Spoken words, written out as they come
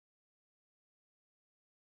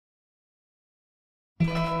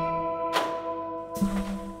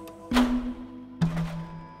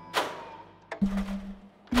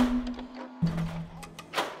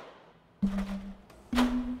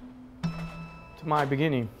My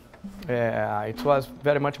beginning, it was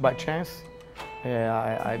very much by chance.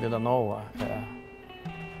 I didn't know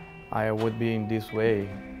I would be in this way.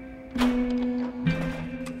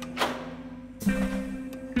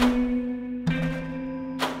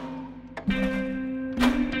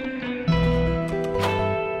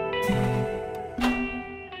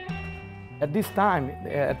 At this time,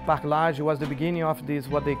 at Parque Lage, was the beginning of this,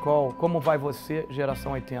 what they call Como Vai Você,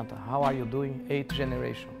 Geração 80. How are you doing, 8th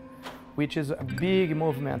generation? Which is a big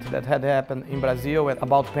movement that had happened in Brazil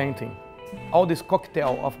about painting. All this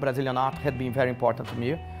cocktail of Brazilian art had been very important to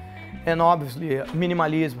me. And obviously,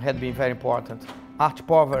 minimalism had been very important. Art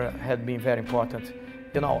power had been very important.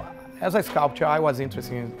 You know, as a sculptor, I was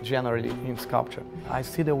interested generally in sculpture. I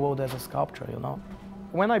see the world as a sculpture, you know.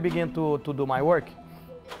 When I began to do my work,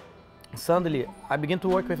 suddenly I began to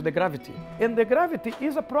work with the gravity. And the gravity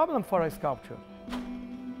is a problem for a sculpture.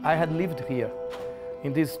 I had lived here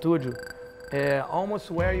in this studio, almost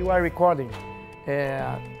where you are recording.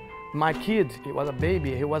 My kid, he was a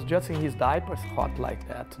baby, he was just in his diapers, hot like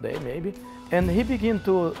that today maybe, and he began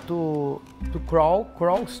to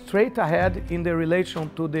crawl straight ahead in the relation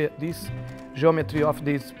to this geometry of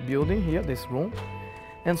this building here, this room,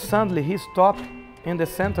 and suddenly he stopped in the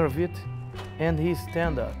center of it and he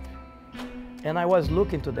stand up. And I was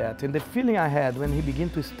looking to that, and the feeling I had when he began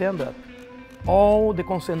to stand up, all the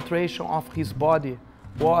concentration of his body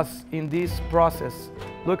was in this process.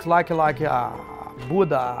 Looks like a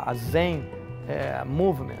Buddha, a Zen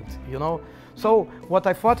movement, you know. So what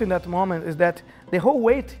I thought in that moment is that the whole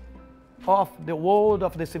weight of the world,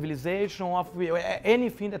 of the civilization, of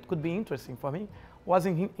anything that could be interesting for me was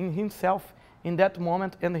in himself in that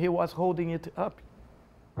moment, and he was holding it up.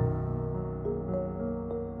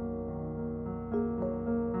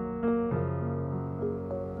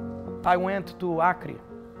 I went to Acre,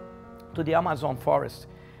 to the Amazon forest,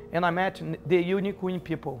 and I met the unique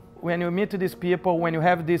people. When you meet these people, when you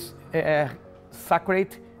have these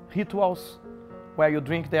sacred rituals, where you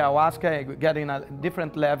drink the ayahuasca, you get in a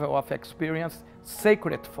different level of experience,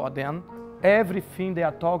 sacred for them. Everything they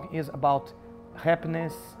are talking is about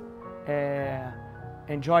happiness,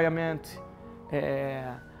 enjoyment,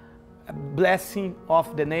 blessing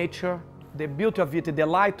of the nature, the beauty of it, the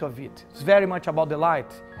light of it. It's very much about the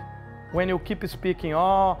light. When you keep speaking,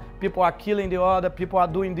 oh, people are killing the other, people are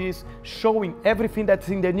doing this, showing everything that's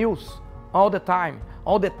in the news all the time,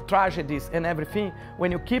 all the tragedies and everything,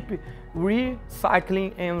 when you keep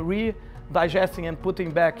recycling and re-digesting and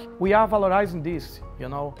putting back, we are valorizing this, you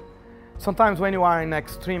know. Sometimes when you are in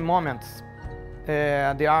extreme moments,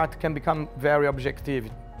 the art can become very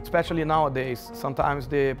objective, especially nowadays. Sometimes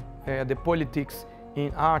the politics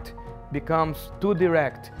in art becomes too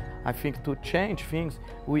direct. I think to change things,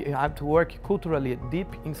 we have to work culturally deep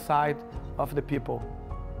inside of the people.